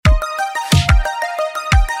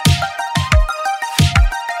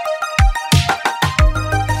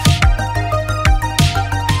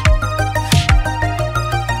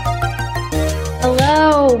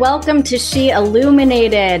welcome to She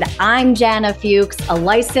Illuminated. I'm Jana Fuchs, a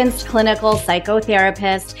licensed clinical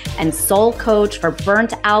psychotherapist and soul coach for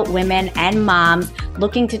burnt out women and moms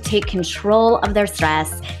looking to take control of their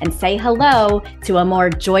stress and say hello to a more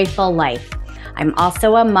joyful life. I'm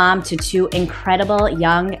also a mom to two incredible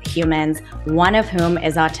young humans, one of whom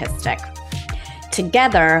is autistic.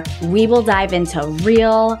 Together, we will dive into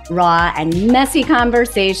real, raw, and messy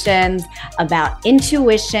conversations about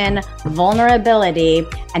intuition, vulnerability,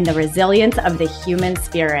 and the resilience of the human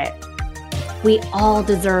spirit. We all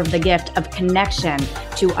deserve the gift of connection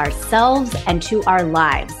to ourselves and to our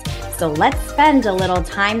lives. So let's spend a little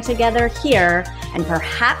time together here, and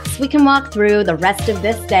perhaps we can walk through the rest of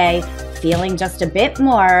this day feeling just a bit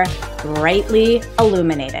more brightly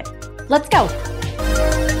illuminated. Let's go.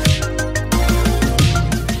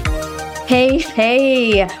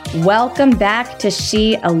 Hey, welcome back to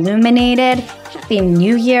She Illuminated. Happy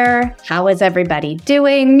New Year. How is everybody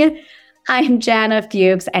doing? I'm Jana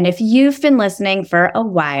Fuchs, and if you've been listening for a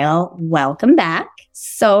while, welcome back.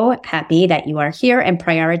 So happy that you are here and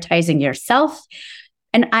prioritizing yourself.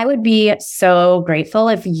 And I would be so grateful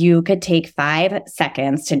if you could take 5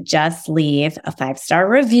 seconds to just leave a 5-star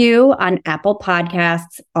review on Apple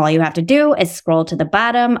Podcasts. All you have to do is scroll to the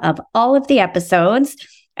bottom of all of the episodes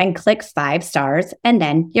and click 5 stars, and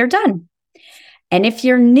then you're done. And if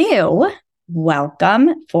you're new,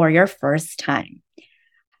 welcome for your first time.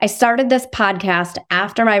 I started this podcast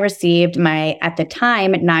after I received my, at the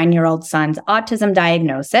time, 9-year-old son's autism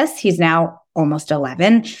diagnosis. He's now almost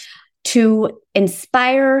 11, to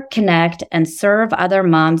inspire, connect, and serve other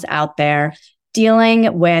moms out there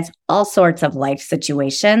dealing with all sorts of life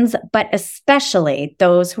situations, but especially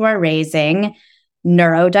those who are raising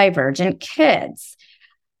neurodivergent kids.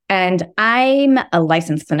 And I'm a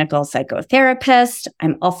licensed clinical psychotherapist.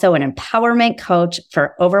 I'm also an empowerment coach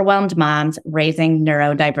for overwhelmed moms raising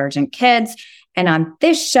neurodivergent kids. And on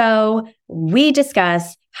this show, we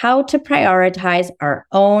discuss how to prioritize our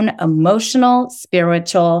own emotional,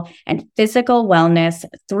 spiritual, and physical wellness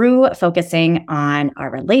through focusing on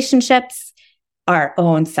our relationships, our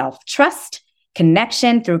own self-trust,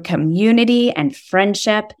 connection through community and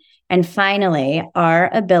friendship, and finally, our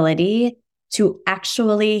ability to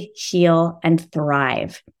actually heal and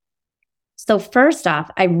thrive. So first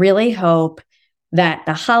off, I really hope that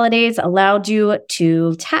the holidays allowed you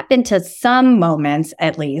to tap into some moments,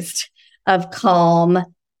 at least, of calm,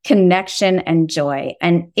 connection, and joy.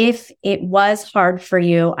 And if it was hard for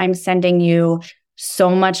you, I'm sending you so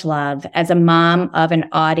much love. As a mom of an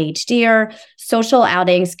ADHDer, social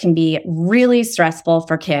outings can be really stressful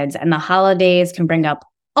for kids, and the holidays can bring up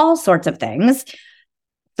all sorts of things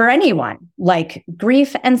for anyone, like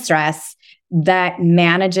grief and stress that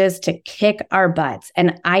manages to kick our butts.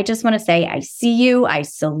 And I just want to say, I see you, I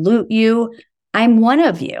salute you, I'm one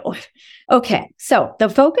of you. Okay, so the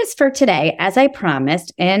focus for today, as I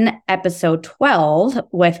promised in episode 12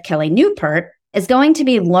 with Kelly Newport, is going to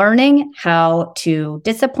be learning how to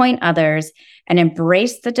disappoint others and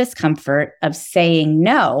embrace the discomfort of saying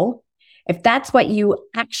no, if that's what you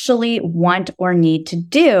actually want or need to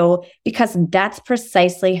do, because that's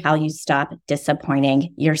precisely how you stop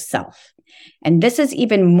disappointing yourself. And this is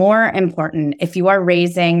even more important if you are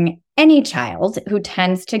raising any child who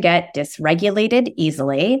tends to get dysregulated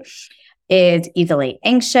easily, is easily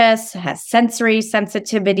anxious, has sensory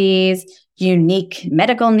sensitivities, unique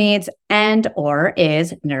medical needs, and or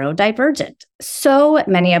is neurodivergent. So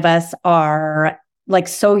many of us are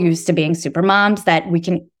so used to being super moms that we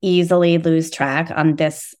can easily lose track on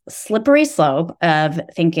this slippery slope of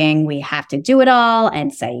thinking we have to do it all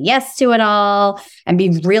and say yes to it all and be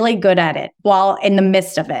really good at it while in the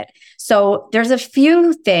midst of it. So there's a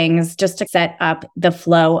few things just to set up the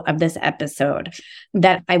flow of this episode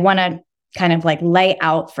that I want to kind of lay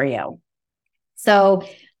out for you. So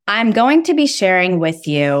I'm going to be sharing with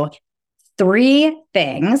you 3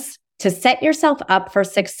 things to set yourself up for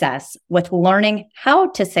success with learning how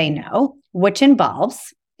to say no, which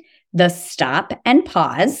involves the stop and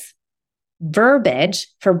pause, verbiage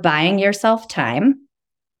for buying yourself time,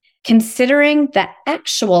 considering the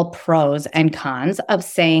actual pros and cons of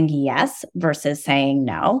saying yes versus saying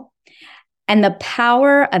no, and the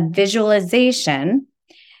power of visualization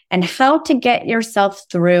and how to get yourself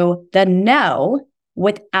through the no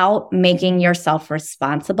without making yourself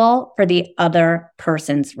responsible for the other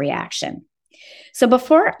person's reaction. So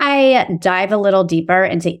before I dive a little deeper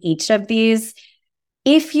into each of these,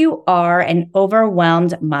 if you are an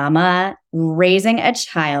overwhelmed mama raising a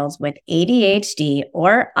child with ADHD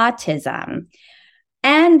or autism,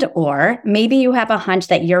 And or maybe you have a hunch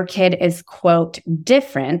that your kid is, quote,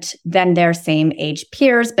 different than their same age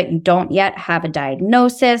peers, but you don't yet have a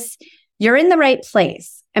diagnosis. You're in the right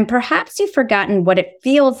place. And perhaps you've forgotten what it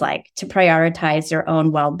feels like to prioritize your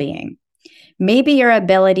own well-being. Maybe your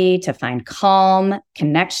ability to find calm,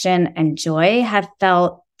 connection, and joy have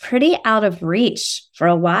felt pretty out of reach for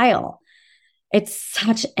a while. It's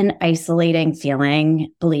such an isolating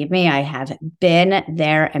feeling. Believe me, I have been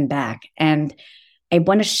there and back. And I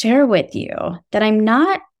want to share with you that I'm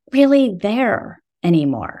not really there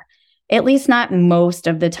anymore, at least not most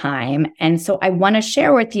of the time. And so I want to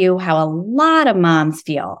share with you how a lot of moms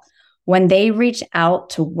feel when they reach out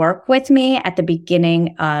to work with me at the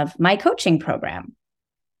beginning of my coaching program.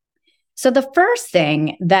 So the first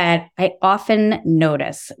thing that I often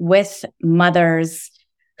notice with mothers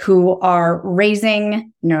who are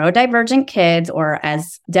raising neurodivergent kids, or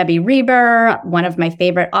as Debbie Reber, one of my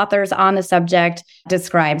favorite authors on the subject,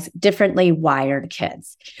 describes, differently wired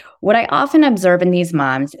kids. What I often observe in these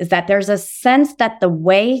moms is that there's a sense that the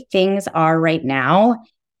way things are right now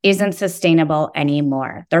isn't sustainable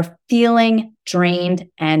anymore. They're feeling drained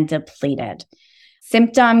and depleted.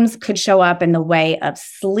 Symptoms could show up in the way of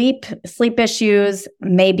sleep. Sleep issues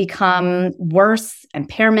may become worse,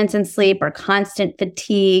 impairments in sleep or constant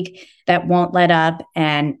fatigue that won't let up.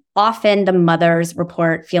 And often the mothers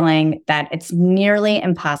report feeling that it's nearly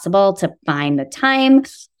impossible to find the time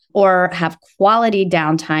or have quality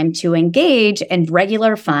downtime to engage in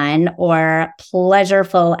regular fun or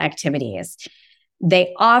pleasureful activities.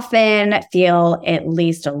 They often feel at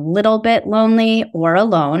least a little bit lonely or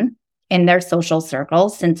alone in their social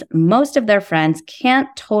circles, since most of their friends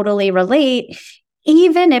can't totally relate,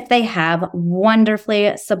 even if they have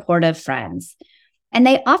wonderfully supportive friends. And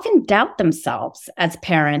they often doubt themselves as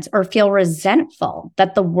parents or feel resentful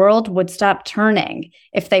that the world would stop turning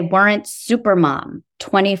if they weren't super mom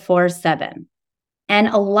 24/7. And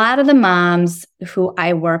a lot of the moms who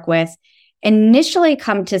I work with initially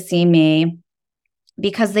come to see me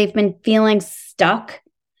because they've been feeling stuck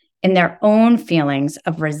in their own feelings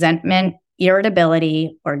of resentment,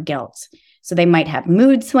 irritability, or guilt. So they might have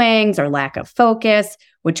mood swings or lack of focus,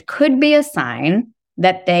 which could be a sign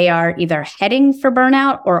that they are either heading for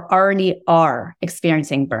burnout or already are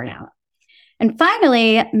experiencing burnout. And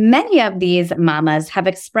finally, many of these mamas have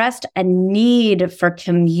expressed a need for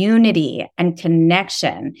community and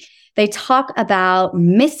connection. They talk about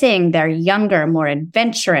missing their younger, more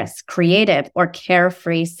adventurous, creative, or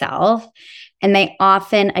carefree self. And they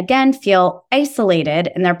often, again, feel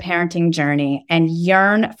isolated in their parenting journey and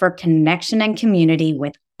yearn for connection and community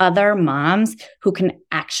with other moms who can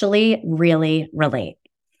actually really relate.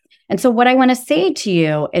 And so what I want to say to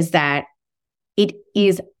you is that it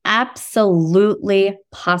is absolutely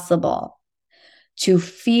possible to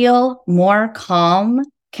feel more calm,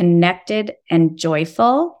 connected, and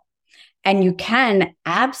joyful. And you can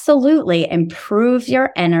absolutely improve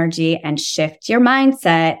your energy and shift your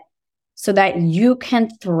mindset so that you can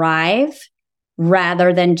thrive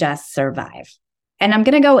rather than just survive. And I'm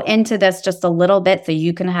going to go into this just a little bit so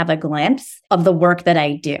you can have a glimpse of the work that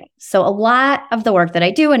I do. So a lot of the work that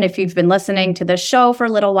I do, and if you've been listening to the show for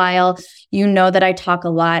a little while, you know that I talk a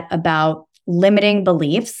lot about limiting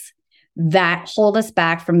beliefs that hold us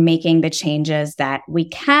back from making the changes that we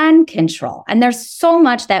can control. And there's so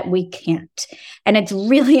much that we can't. And it's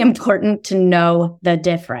really important to know the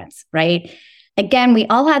difference, right? Again, we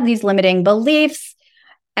all have these limiting beliefs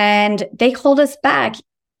and they hold us back.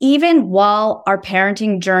 Even while our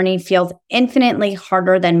parenting journey feels infinitely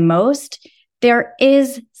harder than most, there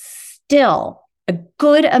is still a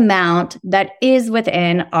good amount that is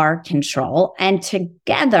within our control. And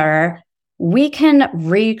together, we can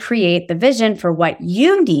recreate the vision for what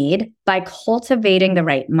you need by cultivating the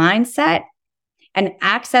right mindset and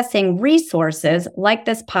accessing resources like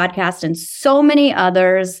this podcast and so many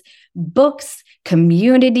others, books,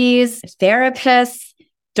 communities, therapists.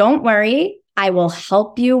 Don't worry. I will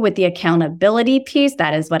help you with the accountability piece.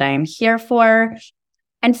 That is what I am here for.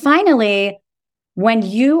 And finally, when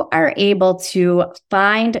you are able to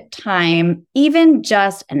find time, even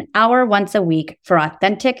just an hour once a week for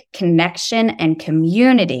authentic connection and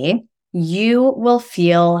community, you will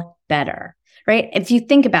feel better, right? If you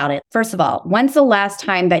think about it, first of all, when's the last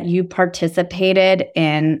time that you participated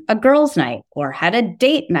in a girls' night or had a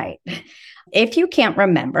date night? If you can't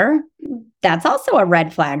remember, that's also a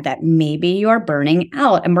red flag that maybe you're burning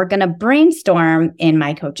out. And we're going to brainstorm in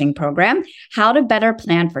my coaching program how to better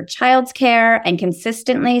plan for childcare and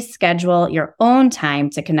consistently schedule your own time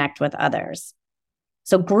to connect with others.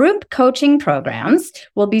 So group coaching programs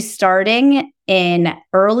will be starting in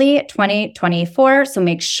early 2024. So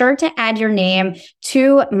make sure to add your name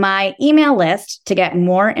to my email list to get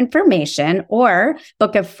more information or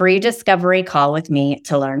book a free discovery call with me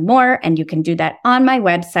to learn more. And you can do that on my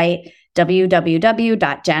website,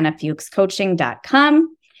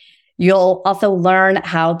 www.janafuchscoaching.com. You'll also learn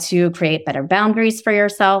how to create better boundaries for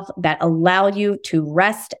yourself that allow you to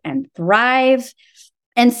rest and thrive.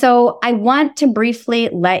 And so I want to briefly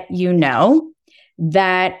let you know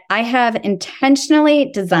that I have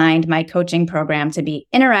intentionally designed my coaching program to be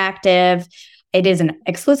interactive. It is an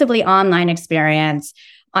exclusively online experience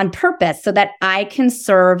on purpose so that I can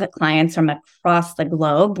serve clients from across the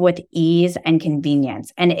globe with ease and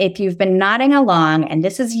convenience. And if you've been nodding along and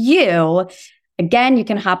this is you, again, you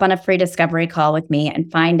can hop on a free discovery call with me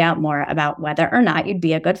and find out more about whether or not you'd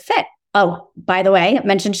be a good fit. Oh, by the way,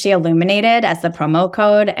 mention She Illuminated as the promo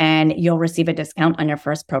code and you'll receive a discount on your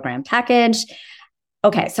first program package.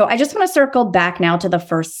 Okay, so I just want to circle back now to the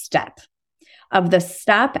first step of the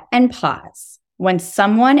stop and pause. When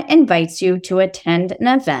someone invites you to attend an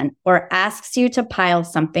event or asks you to pile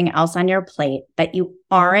something else on your plate that you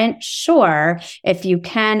aren't sure if you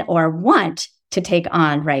can or want to take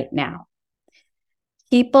on right now.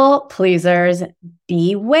 People pleasers,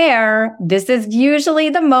 beware. This is usually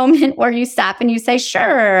the moment where you stop and you say,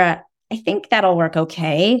 sure, I think that'll work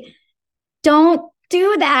okay. Don't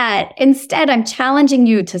do that. Instead, I'm challenging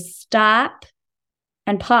you to stop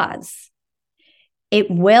and pause.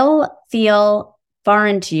 It will feel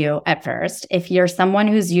foreign to you at first if you're someone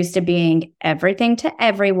who's used to being everything to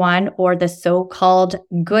everyone or the so-called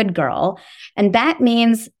good girl. And that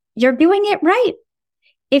means you're doing it right.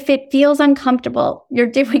 If it feels uncomfortable, you're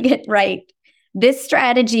doing it right. This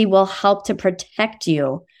strategy will help to protect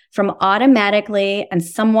you from automatically and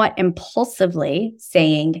somewhat impulsively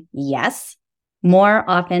saying yes more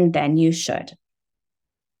often than you should.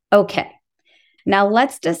 Okay, now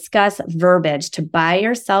let's discuss verbiage to buy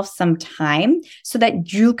yourself some time so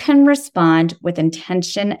that you can respond with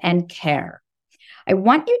intention and care. I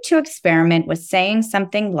want you to experiment with saying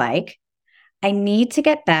something like, I need to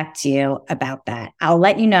get back to you about that. I'll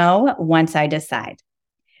let you know once I decide.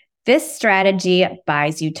 This strategy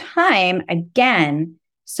buys you time, again,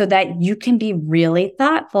 so that you can be really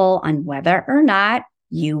thoughtful on whether or not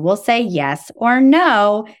you will say yes or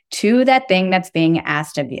no to that thing that's being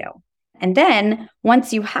asked of you. And then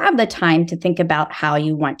once you have the time to think about how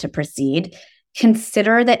you want to proceed,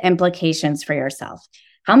 consider the implications for yourself.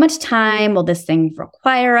 How much time will this thing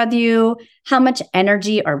require of you? How much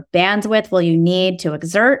energy or bandwidth will you need to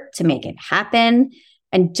exert to make it happen?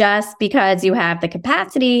 And just because you have the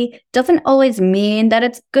capacity doesn't always mean that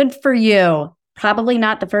it's good for you. Probably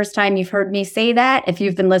not the first time you've heard me say that if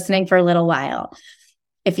you've been listening for a little while.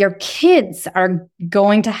 If your kids are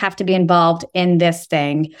going to have to be involved in this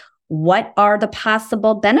thing, what are the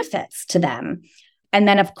possible benefits to them? And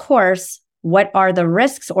then, of course, what are the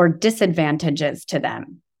risks or disadvantages to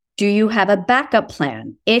them? Do you have a backup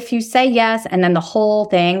plan? If you say yes, and then the whole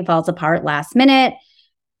thing falls apart last minute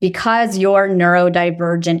because your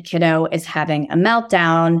neurodivergent kiddo is having a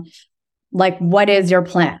meltdown, like, what is your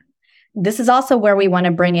plan? This is also where we want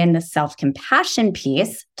to bring in the self-compassion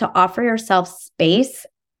piece to offer yourself space,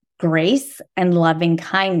 grace, and loving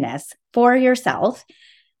kindness for yourself,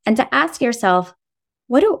 and to ask yourself,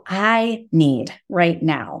 what do I need right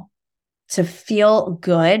now to feel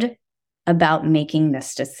good about making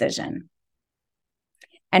this decision?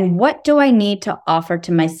 And what do I need to offer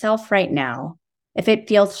to myself right now if it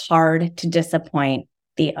feels hard to disappoint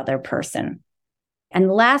the other person?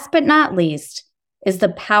 And last but not least is the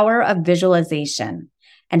power of visualization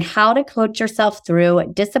and how to coach yourself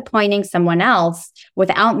through disappointing someone else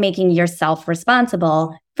without making yourself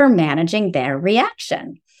responsible for managing their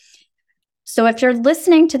reaction. So if you're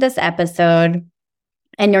listening to this episode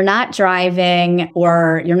and you're not driving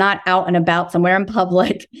or you're not out and about somewhere in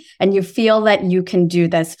public and you feel that you can do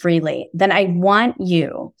this freely, then I want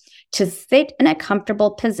you to sit in a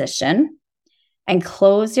comfortable position and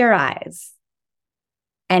close your eyes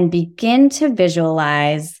and begin to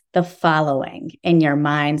visualize the following in your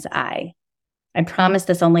mind's eye. I promise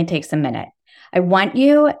this only takes a minute. I want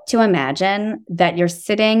you to imagine that you're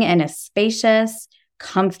sitting in a spacious,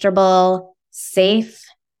 comfortable, safe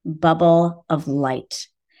bubble of light.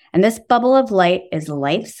 And this bubble of light is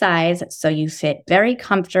life-size, so you fit very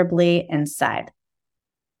comfortably inside.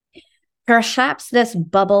 Perhaps this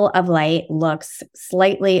bubble of light looks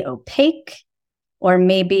slightly opaque, or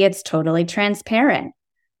maybe it's totally transparent.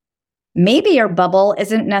 Maybe your bubble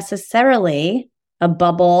isn't necessarily a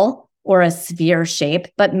bubble or a sphere shape,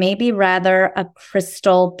 but maybe rather a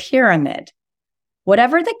crystal pyramid.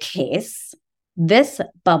 Whatever the case, this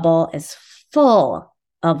bubble is full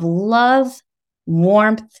of love,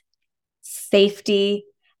 warmth, safety,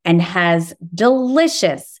 and has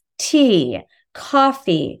delicious tea,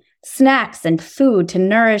 coffee, snacks, and food to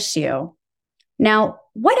nourish you. Now,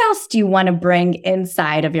 what else do you want to bring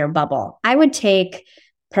inside of your bubble? I would take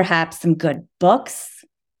perhaps some good books,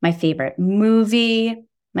 my favorite movie,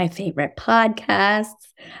 my favorite podcasts,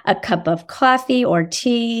 a cup of coffee or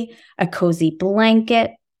tea, a cozy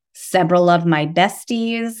blanket, several of my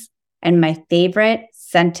besties, and my favorite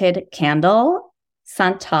scented candle,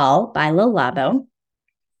 Santal by Le Labo.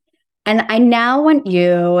 And I now want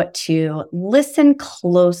you to listen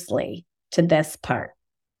closely to this part.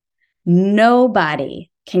 Nobody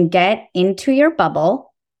can get into your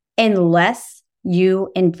bubble unless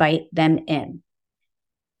you invite them in.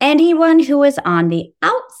 Anyone who is on the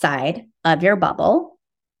outside of your bubble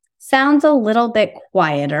sounds a little bit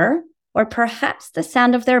quieter, or perhaps the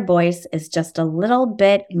sound of their voice is just a little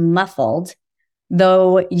bit muffled,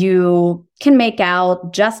 though you can make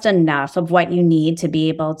out just enough of what you need to be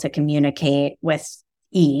able to communicate with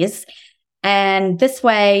ease. And this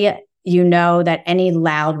way, you know that any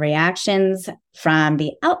loud reactions from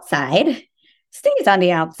the outside stays on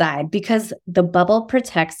the outside, because the bubble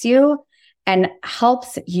protects you and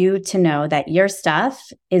helps you to know that your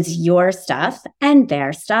stuff is your stuff and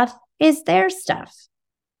their stuff is their stuff.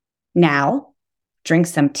 Now, drink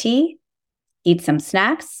some tea, eat some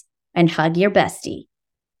snacks, and hug your bestie.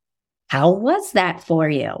 How was that for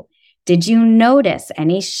you? Did you notice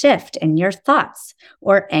any shift in your thoughts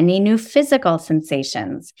or any new physical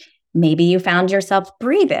sensations? Maybe you found yourself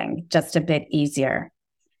breathing just a bit easier.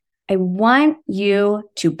 I want you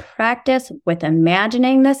to practice with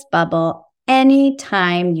imagining this bubble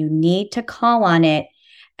anytime you need to call on it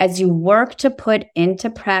as you work to put into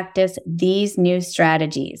practice these new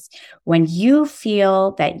strategies when you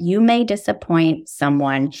feel that you may disappoint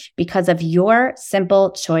someone because of your simple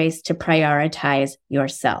choice to prioritize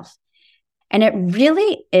yourself. And it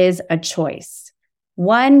really is a choice,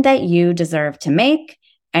 one that you deserve to make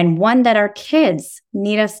and one that our kids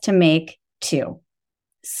need us to make too.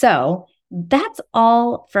 So that's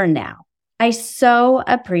all for now. I so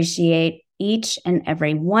appreciate each and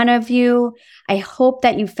every one of you. I hope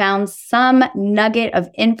that you found some nugget of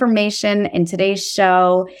information in today's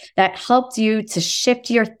show that helped you to shift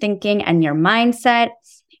your thinking and your mindset.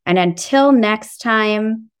 And until next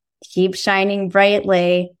time, keep shining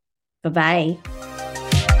brightly. Bye-bye.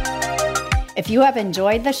 If you have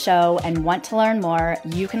enjoyed the show and want to learn more,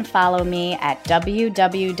 you can follow me at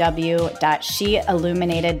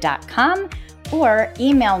www.sheilluminated.com or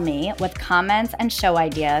email me with comments and show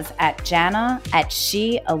ideas at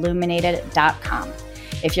jana@sheilluminated.com.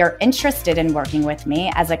 If you're interested in working with me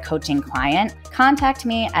as a coaching client, contact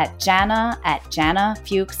me at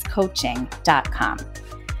jana@janafuchscoaching.com.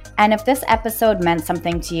 And if this episode meant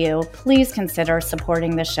something to you, please consider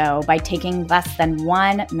supporting the show by taking less than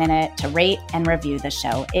 1 minute to rate and review the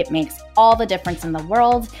show. It makes all the difference in the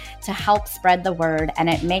world to help spread the word, and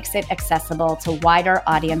it makes it accessible to wider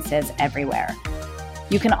audiences everywhere.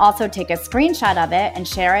 You can also take a screenshot of it and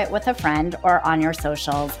share it with a friend or on your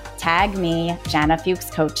socials. Tag me, Jana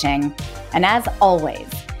Fuchs Coaching. And as always,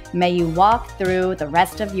 may you walk through the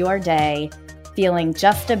rest of your day feeling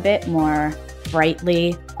just a bit more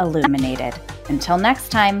brightly illuminated. Until next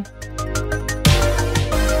time.